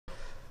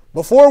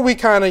Before we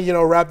kind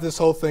of, wrap this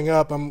whole thing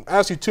up, I'm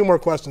asking you 2 more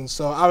questions.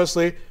 So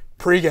obviously,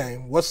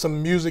 pregame, what's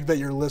some music that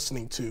you're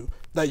listening to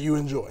that you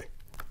enjoy?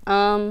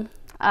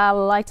 I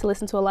like to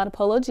listen to a lot of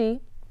Polo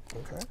G.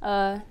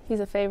 Okay. He's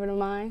a favorite of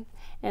mine.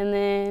 And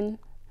then,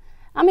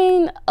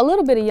 a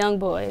little bit of Young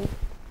Boy.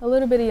 A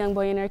little bit of Young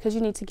Boy in there because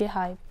you need to get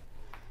hype.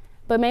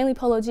 But mainly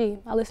Polo G.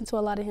 I listen to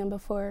a lot of him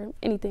before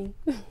anything.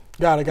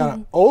 Got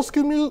it. Old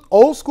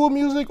school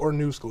music or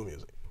new school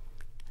music?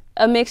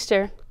 A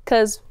mixture.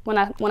 Because when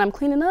I'm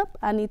cleaning up,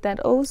 I need that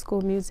old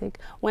school music.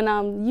 When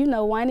I'm,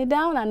 winding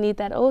down, I need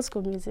that old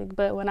school music.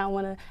 But when I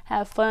want to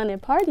have fun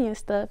and party and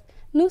stuff,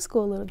 new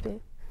school a little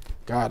bit.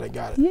 Got it.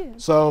 Yeah.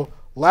 So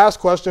last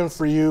question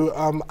for you.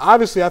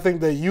 Obviously, I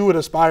think that you would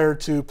aspire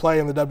to play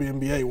in the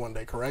WNBA one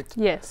day, correct?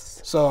 Yes.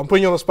 So I'm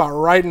putting you on the spot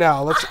right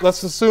now.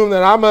 Let's assume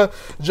that I'm a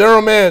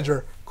general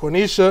manager,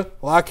 Quinesha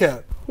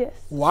Lockett. Yes.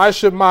 Why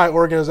should my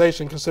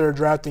organization consider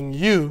drafting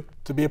you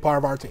to be a part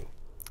of our team?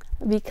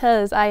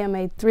 Because I am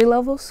a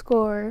 3-level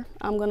scorer.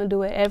 I'm going to do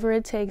whatever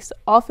it takes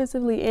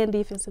offensively and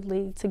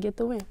defensively to get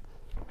the win.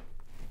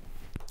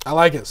 I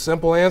like it.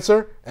 Simple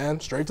answer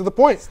and straight to the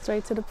point.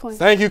 Straight to the point.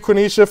 Thank you,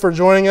 Quinesha, for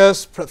joining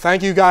us.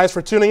 Thank you guys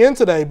for tuning in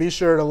today. Be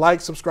sure to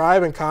like,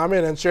 subscribe, and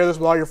comment, and share this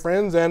with all your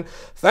friends. And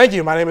thank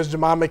you. My name is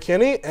Jamal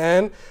McKinney,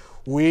 and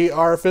we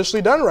are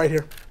officially done right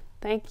here.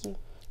 Thank you.